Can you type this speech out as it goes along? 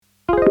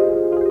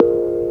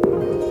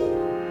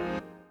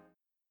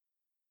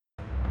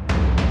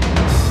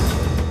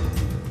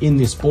In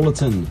this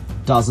bulletin,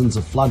 dozens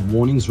of flood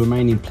warnings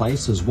remain in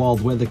place as wild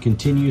weather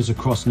continues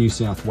across New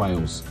South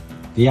Wales.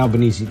 The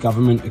Albanese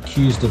government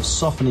accused of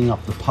softening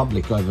up the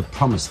public over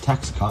promised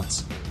tax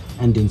cuts.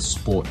 And in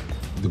sport,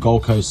 the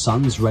Gold Coast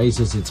Suns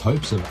raises its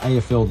hopes of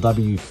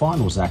AFLW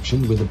finals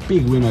action with a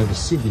big win over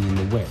Sydney in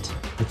the wet.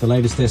 With the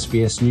latest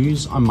SBS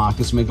News, I'm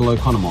Marcus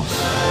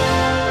Megalokonomos.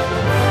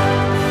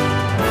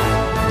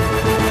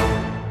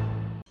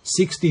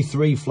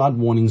 63 flood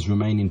warnings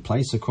remain in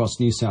place across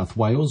New South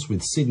Wales,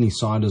 with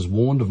Sydney-siders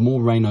warned of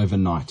more rain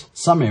overnight.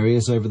 Some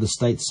areas over the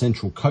state's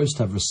central coast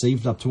have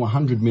received up to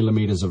 100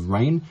 millimetres of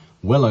rain,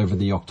 well over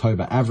the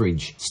October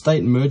average.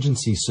 State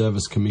Emergency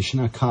Service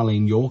Commissioner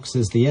Carleen York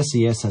says the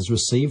SES has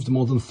received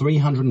more than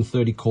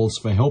 330 calls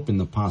for help in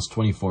the past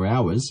 24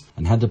 hours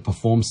and had to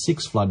perform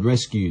 6 flood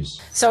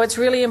rescues. So it's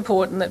really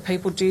important that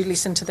people do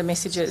listen to the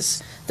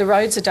messages. The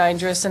roads are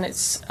dangerous, and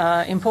it's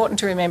important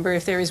to remember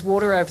if there is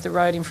water over the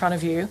road in front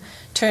of you,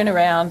 turn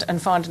around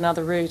and find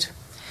another route.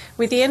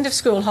 With the end of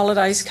school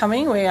holidays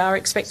coming, we are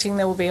expecting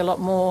there will be a lot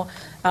more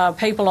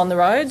people on the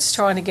roads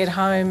trying to get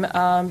home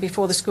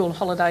before the school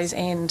holidays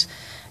end.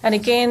 And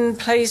again,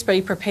 please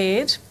be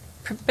prepared.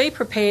 Be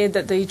prepared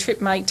that the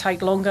trip may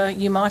take longer.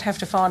 You might have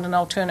to find an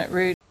alternate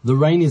route. The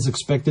rain is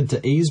expected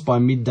to ease by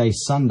midday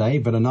Sunday,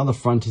 but another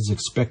front is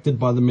expected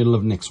by the middle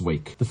of next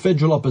week. The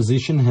federal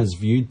opposition has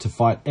viewed to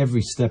fight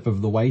every step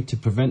of the way to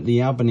prevent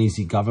the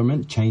Albanese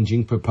government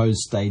changing proposed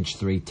Stage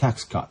 3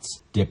 tax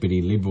cuts.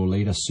 Deputy Liberal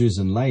leader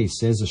Susan Ley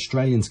says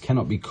Australians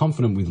cannot be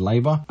confident with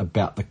Labor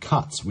about the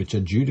cuts, which are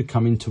due to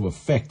come into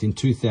effect in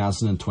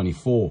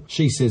 2024.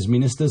 She says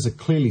ministers are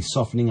clearly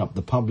softening up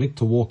the public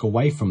to walk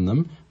away from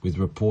them, with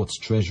reports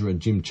Treasurer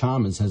Jim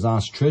Chalmers has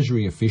asked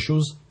Treasury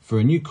officials for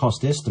a new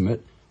cost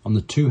estimate on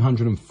the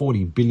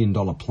 $240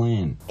 billion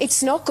plan.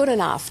 It's not good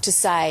enough to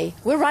say,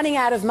 we're running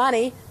out of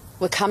money,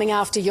 we're coming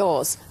after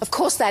yours. Of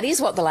course, that is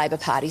what the Labor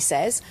Party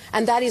says,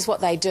 and that is what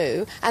they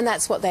do, and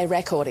that's what their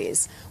record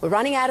is. We're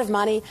running out of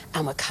money,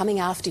 and we're coming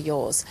after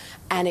yours.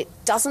 And it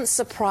doesn't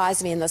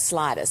surprise me in the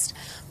slightest.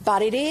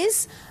 But it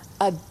is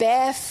a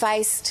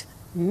barefaced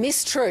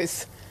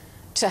mistruth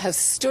to have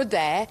stood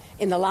there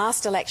in the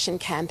last election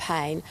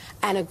campaign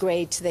and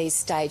agreed to these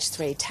Stage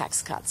 3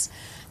 tax cuts.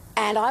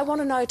 And I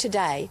want to know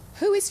today,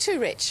 who is too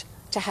rich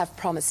to have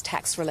promised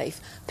tax relief,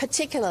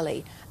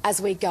 particularly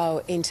as we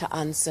go into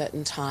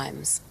uncertain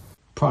times?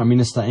 Prime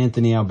Minister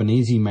Anthony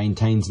Albanese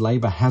maintains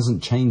Labor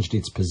hasn't changed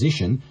its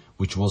position,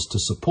 which was to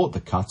support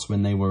the cuts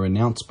when they were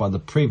announced by the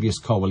previous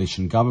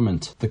coalition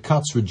government. The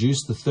cuts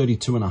reduced the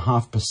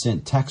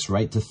 32.5% tax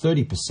rate to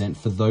 30%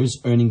 for those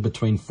earning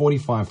between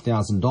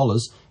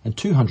 $45,000 and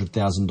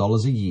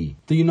 $200,000 a year.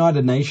 The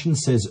United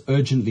Nations says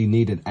urgently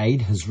needed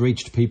aid has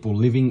reached people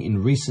living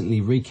in recently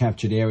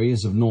recaptured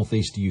areas of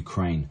northeast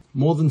Ukraine.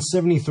 More than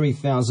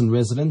 73,000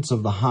 residents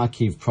of the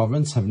Kharkiv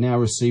province have now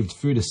received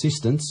food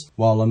assistance,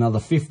 while another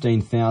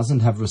 15,000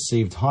 have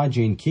received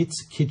hygiene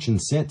kits, kitchen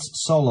sets,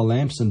 solar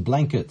lamps and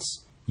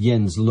blankets.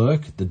 Jens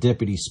Lurk, the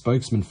deputy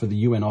spokesman for the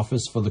UN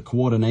Office for the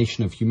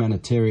Coordination of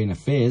Humanitarian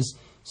Affairs,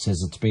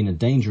 says it's been a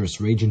dangerous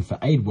region for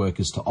aid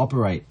workers to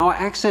operate. Our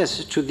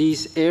access to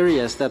these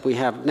areas that we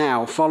have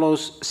now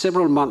follows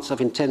several months of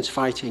intense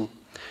fighting.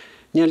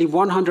 Nearly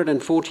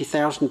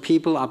 140,000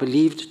 people are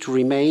believed to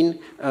remain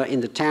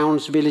in the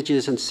towns,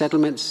 villages and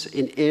settlements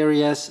in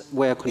areas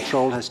where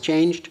control has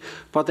changed,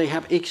 but they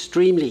have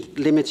extremely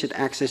limited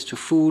access to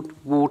food,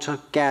 water,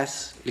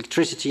 gas,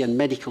 electricity and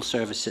medical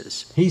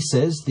services. He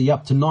says the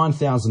up to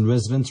 9,000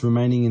 residents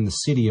remaining in the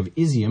city of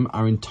Izium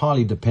are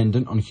entirely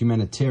dependent on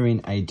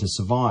humanitarian aid to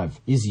survive.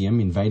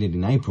 Izium, invaded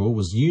in April,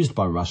 was used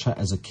by Russia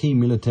as a key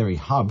military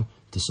hub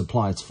to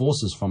supply its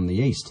forces from the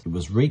east. It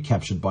was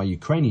recaptured by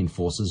Ukrainian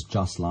forces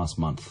just last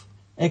month.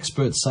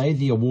 Experts say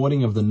the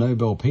awarding of the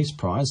Nobel Peace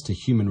Prize to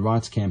human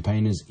rights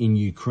campaigners in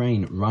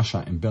Ukraine,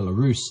 Russia and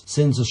Belarus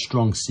sends a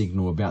strong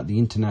signal about the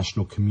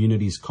international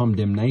community's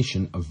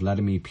condemnation of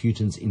Vladimir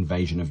Putin's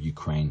invasion of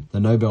Ukraine. The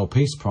Nobel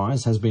Peace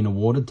Prize has been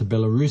awarded to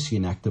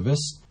Belarusian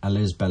activist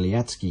Ales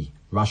Belyatsky,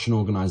 Russian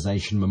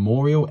organization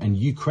Memorial and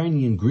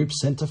Ukrainian group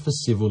Center for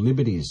Civil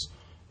Liberties.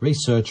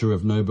 Researcher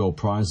of Nobel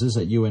Prizes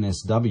at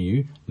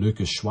UNSW,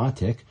 Lucas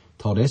Schwartek,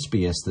 told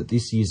SBS that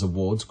this year's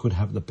awards could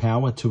have the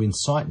power to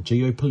incite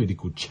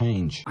geopolitical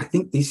change. I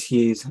think this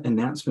year's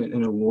announcement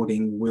and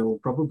awarding will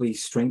probably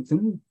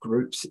strengthen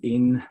groups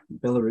in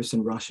Belarus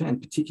and Russia, and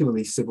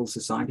particularly civil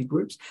society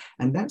groups.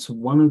 And that's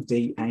one of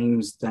the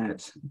aims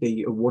that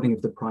the awarding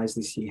of the prize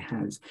this year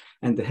has.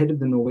 And the head of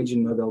the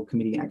Norwegian Nobel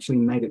Committee actually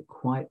made it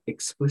quite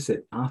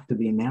explicit after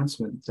the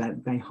announcement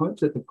that they hope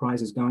that the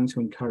prize is going to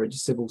encourage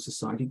civil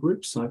society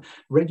groups, so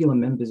regular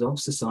members of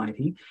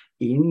society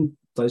in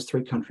those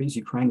 3 countries,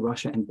 Ukraine,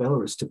 Russia and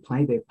Belarus, to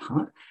play their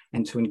part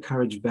and to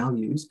encourage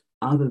values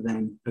other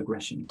than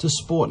aggression. To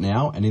sport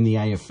now, and in the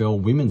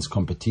AFL women's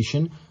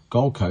competition,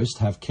 Gold Coast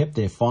have kept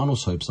their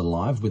finals hopes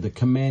alive with a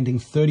commanding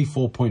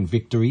 34-point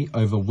victory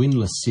over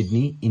winless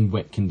Sydney in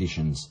wet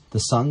conditions. The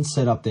Suns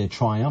set up their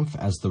triumph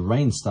as the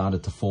rain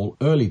started to fall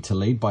early to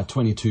lead by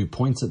 22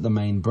 points at the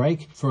main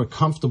break for a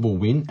comfortable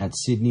win at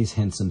Sydney's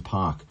Henson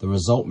Park. The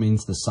result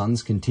means the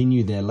Suns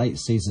continue their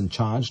late-season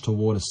charge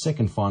toward a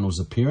second finals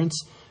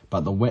appearance,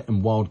 but the wet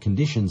and wild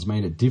conditions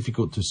made it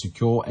difficult to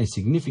secure a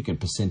significant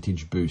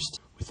percentage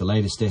boost. With the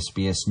latest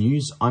SBS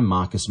news, I'm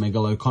Marcus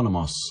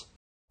Megalokonomos.